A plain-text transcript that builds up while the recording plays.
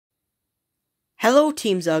Hello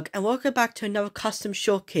Team Zug and welcome back to another custom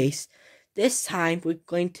showcase. This time we're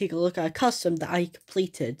going to take a look at a custom that I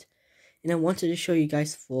completed and I wanted to show you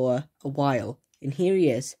guys for a while. And here he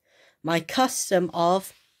is, my custom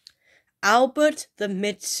of Albert the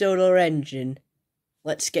Mid-Solar Engine.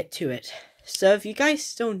 Let's get to it. So if you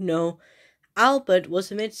guys don't know, Albert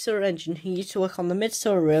was a Mid-Solar Engine who used to work on the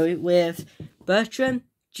Mid-Solar Railway with Bertram,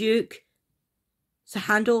 Duke, Sir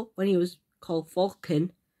Handel when he was called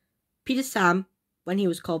Falcon, Peter Sam when he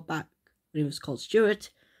was called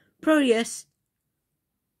Stuart, Proteus,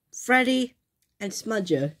 Freddy, and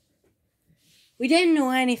Smudger. We didn't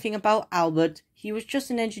know anything about Albert. He was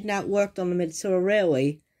just an engine that worked on the Mid-Solar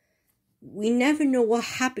Railway. We never know what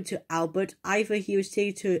happened to Albert. Either he was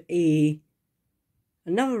taken to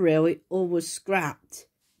another railway or was scrapped.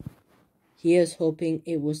 Here's hoping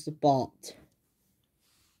it was the bot.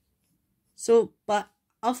 But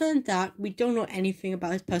other than that, we don't know anything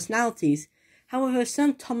about his personalities. However,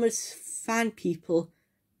 some Thomas fan people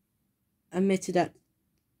admitted that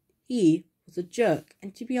he was a jerk.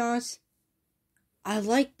 And to be honest, I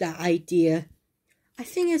like that idea. I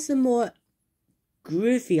think it's a more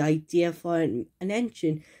groovy idea for an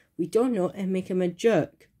engine we don't know and make him a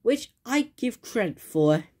jerk, which I give credit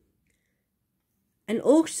for. And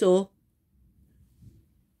also,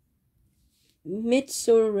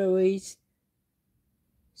 Mid-Solar Railways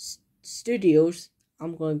Studios,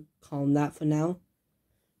 I'm going to call him that for now,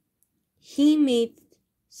 he made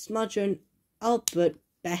Smudger and Albert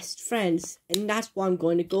best friends, and that's what I'm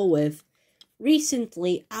going to go with.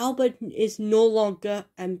 Recently, Albert is no longer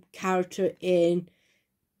a character in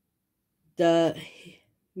the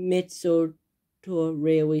Mid-Solar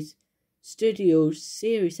Railways Studios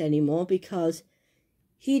series anymore because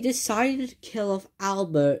he decided to kill off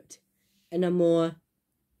Albert in a more,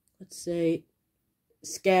 let's say,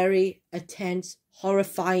 scary, intense,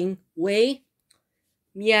 horrifying way.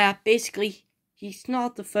 Yeah, basically, he's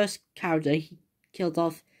not the first character he killed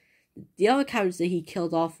off. The other characters that he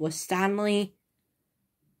killed off were Stanley,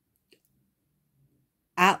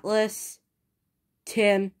 Atlas,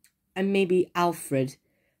 Tim, and maybe Alfred.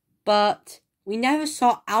 But we never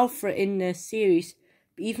saw Alfred in the series,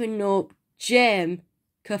 even though Jim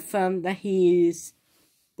confirmed that he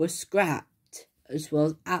was scrapped, as well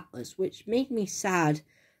as Atlas, which made me sad.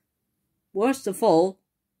 Worst of all,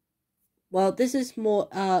 well, this is more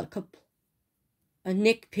a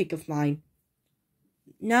nitpick of mine.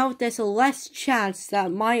 Now there's a less chance that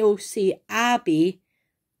my OC, Abby,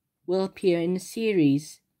 will appear in the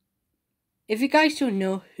series. If you guys don't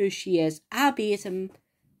know who she is, Abby is a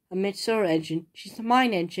Mid-Solar engine. She's a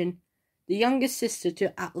mine engine, the youngest sister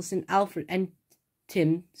to Atlas and Alfred, and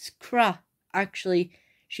Tim's crush. Actually,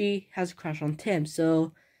 she has a crush on Tim,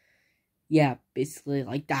 so yeah, basically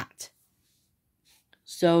like that.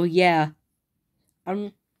 So yeah,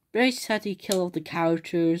 I'm very sad he killed all the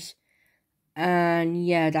characters, and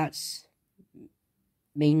yeah, that's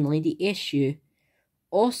mainly the issue.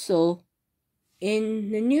 Also,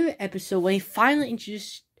 in the new episode, when he finally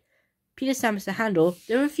introduced Peter Sam as the Handle,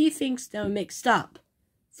 there were a few things that were mixed up.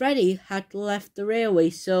 Freddy had left the railway,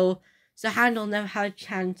 so the Handle never had a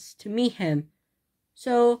chance to meet him.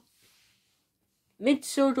 So,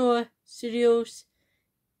 Mid-Solar Studios,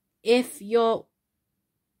 if you're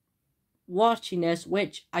watching this,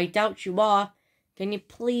 which I doubt you are, can you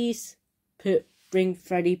please bring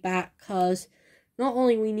Freddy back? Because not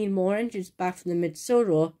only we need more engines back from the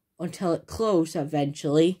Mid-Solar until it closed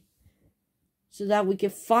eventually, so that we can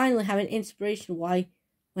finally have an inspiration why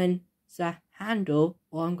when the Handle,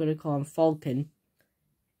 or I'm going to call him Falcon,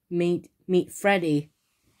 meet Freddy.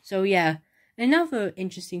 So yeah, another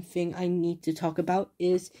interesting thing I need to talk about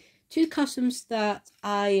is two customs that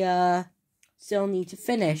I still need to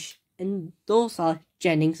finish, and those are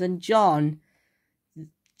Jennings and John.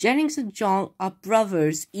 Jennings and John are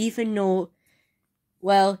brothers, even though,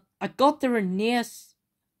 well, I got the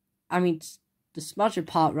the Smudger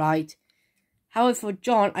part right. However, for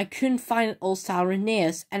John, I couldn't find an all-style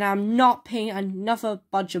Rhaenyra, and I'm not paying another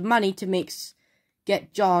bunch of money to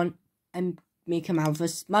get John and make him out of a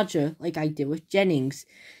Smudger like I did with Jennings.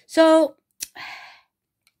 So,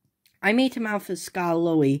 I made him out of a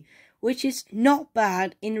Scarloey, which is not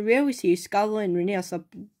bad. In the railway series, Scarloey and Rhaenyra are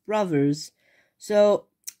brothers. So,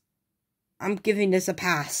 I'm giving this a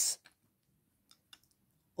pass.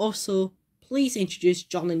 Also, please introduce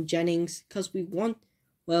John and Jennings, because we want,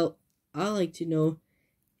 well, I like to know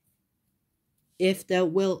if they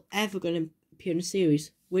will ever going to appear in the series,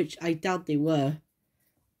 which I doubt they were.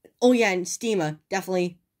 Oh yeah, and Steamer.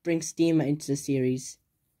 Definitely bring Steamer into the series.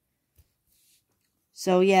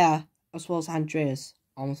 So yeah, as well as Andreas.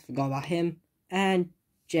 Almost forgot about him. And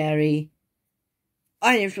Jerry.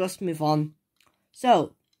 Anyways, let's move on.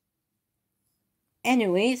 So,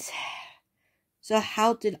 anyways, so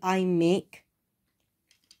how did I make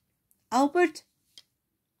Albert?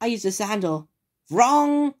 I used a handle.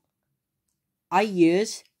 Wrong! I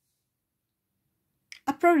use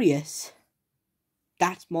a Proteus.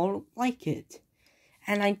 That's more like it.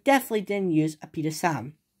 And I definitely didn't use a Peter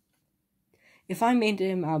Sam. If I made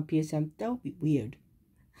him out of Peter Sam, that would be weird.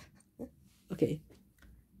 Okay.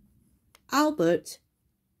 Albert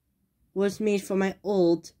was made from my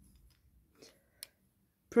old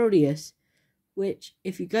Proteus, which,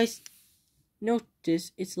 if you guys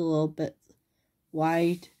notice, it's a little bit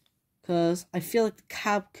wide, because I feel like the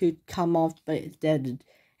cab could come off, but it didn't,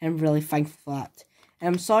 and I'm really thankful for that. And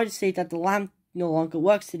I'm sorry to say that the lamp no longer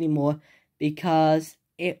works anymore, because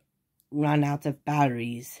it ran out of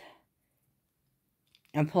batteries.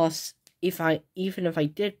 And plus, even if I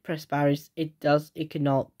did press batteries, it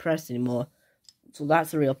cannot press anymore. So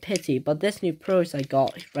that's a real pity. But this new Proteus I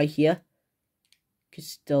got right here could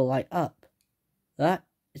still light up. That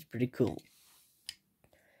is pretty cool.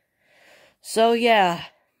 So yeah.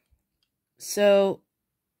 So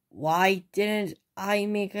why didn't I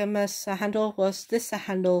make him as a handle? Was this a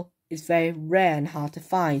handle is very rare and hard to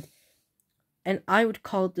find. And I would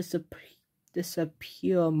call this a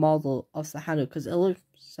pure model of the handle, because it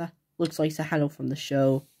looks like the handle from the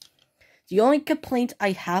show. The only complaint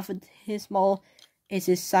I have with his model is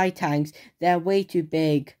his side tanks. They're way too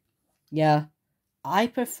big. Yeah, I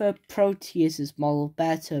prefer Proteus's model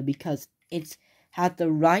better because it's had the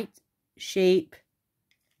right shape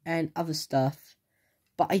and other stuff.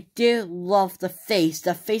 But I do love the face.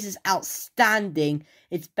 The face is outstanding.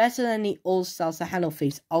 It's better than the old style handle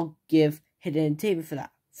face. I'll give Hidden Entertainment for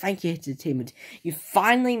that. Thank you, Hidden Entertainment. You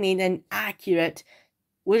finally made an accurate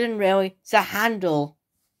wooden railway handle.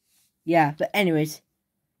 Yeah, but anyways.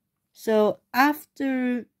 So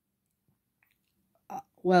after,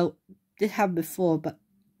 well, this happened before, but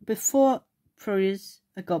before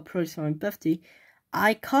I got Proteus on my birthday,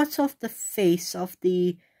 I cut off the face of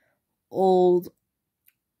the old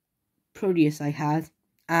Proteus I had,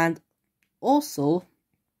 and also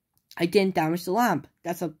I didn't damage the lamp.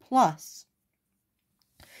 That's a plus.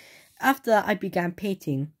 After I began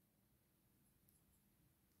painting,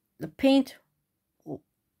 the paint,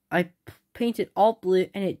 I painted all blue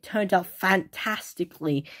and it turned out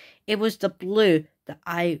fantastically. It was the blue that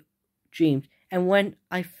I dreamed, and when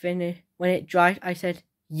it dried, I said,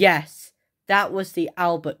 yes, that was the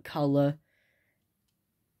Albert color.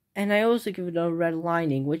 And I also give it a red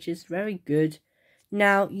lining, which is very good.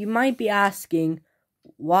 Now, you might be asking,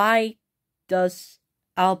 why does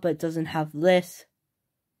Albert doesn't have this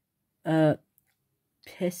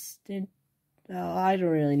piston? Oh, I don't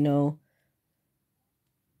really know.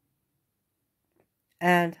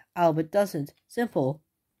 And Albert doesn't. Simple.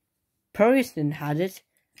 Proteus had it.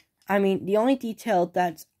 I mean, the only detail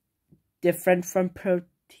that's different from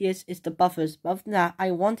Proteus is the buffers. But other than that,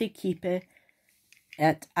 I want to keep it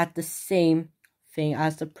at the same thing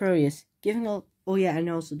as the Proteus. Giving a... Oh yeah, and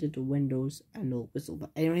I also did the windows and the whistle. But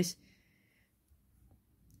anyways,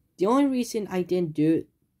 the only reason I didn't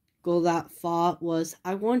go that far was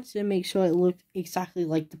I wanted to make sure it looked exactly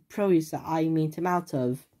like the Proteus that I made him out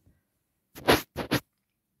of.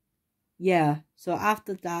 Yeah, so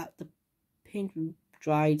after that, the paint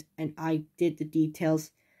dried and I did the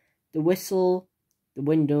details. The whistle, the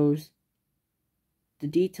windows, the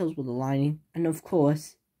details with the lining, and of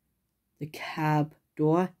course, the cab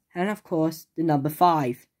door, and of course, the number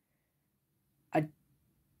 5.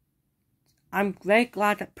 I'm very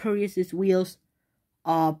glad that Proteus's wheels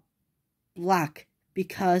are black,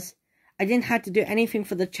 because I didn't have to do anything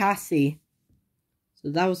for the chassis. So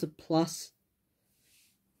that was a plus.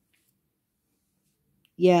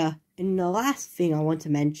 Yeah, and the last thing I want to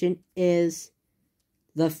mention is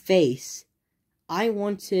the face. I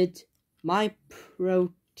wanted my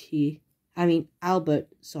Albert,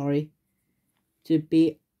 to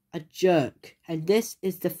be a jerk. And this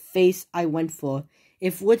is the face I went for.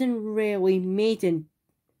 If Wooden Railway made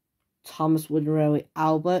Thomas Wooden Railway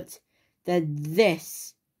Albert, then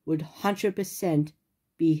this would 100%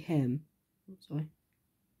 be him. Sorry.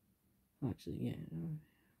 Actually, yeah.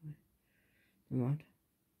 Never mind.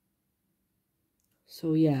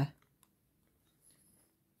 So, yeah.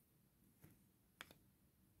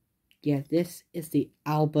 Yeah, this is the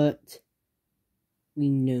Albert we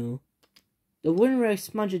knew. The Wooden Railway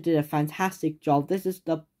Smudger did a fantastic job. This is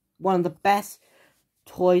one of the best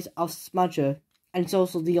toys of Smudger. And it's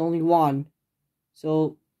also the only one.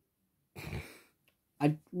 So,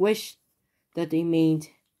 I wish that they made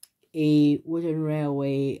a Wooden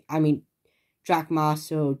Railway,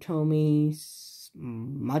 Trackmaster, Tommy's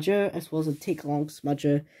smudger as well as a take-along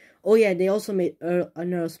smudger. Oh yeah, they also made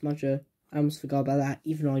another smudger. I almost forgot about that,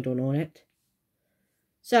 even though I don't own it.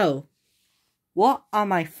 So, what are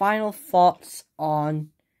my final thoughts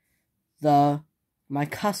on my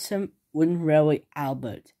custom wooden railway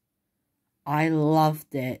Albert? I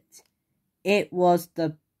loved it. It was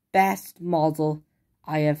the best model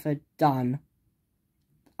I ever done.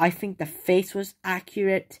 I think the face was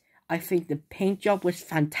accurate. I think the paint job was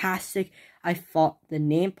fantastic. I thought the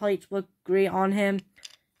nameplates were great on him.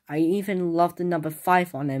 I even loved the number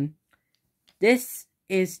 5 on him. This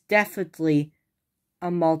is definitely a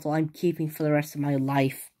model I'm keeping for the rest of my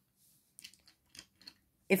life.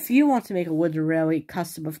 If you want to make a wooden railway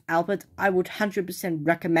custom of Albert, I would 100%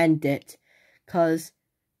 recommend it. Because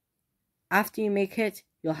after you make it,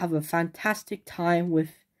 you'll have a fantastic time with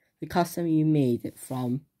the custom you made it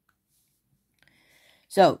from.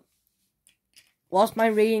 So, what's my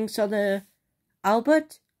ratings on the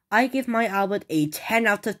Albert? I give my Albert a 10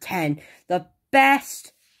 out of 10. The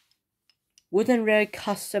best wooden railway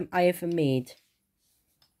custom I ever made.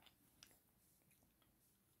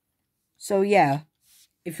 So yeah,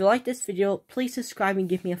 if you like this video, please subscribe and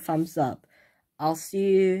give me a thumbs up. I'll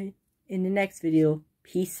see you in the next video.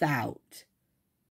 Peace out.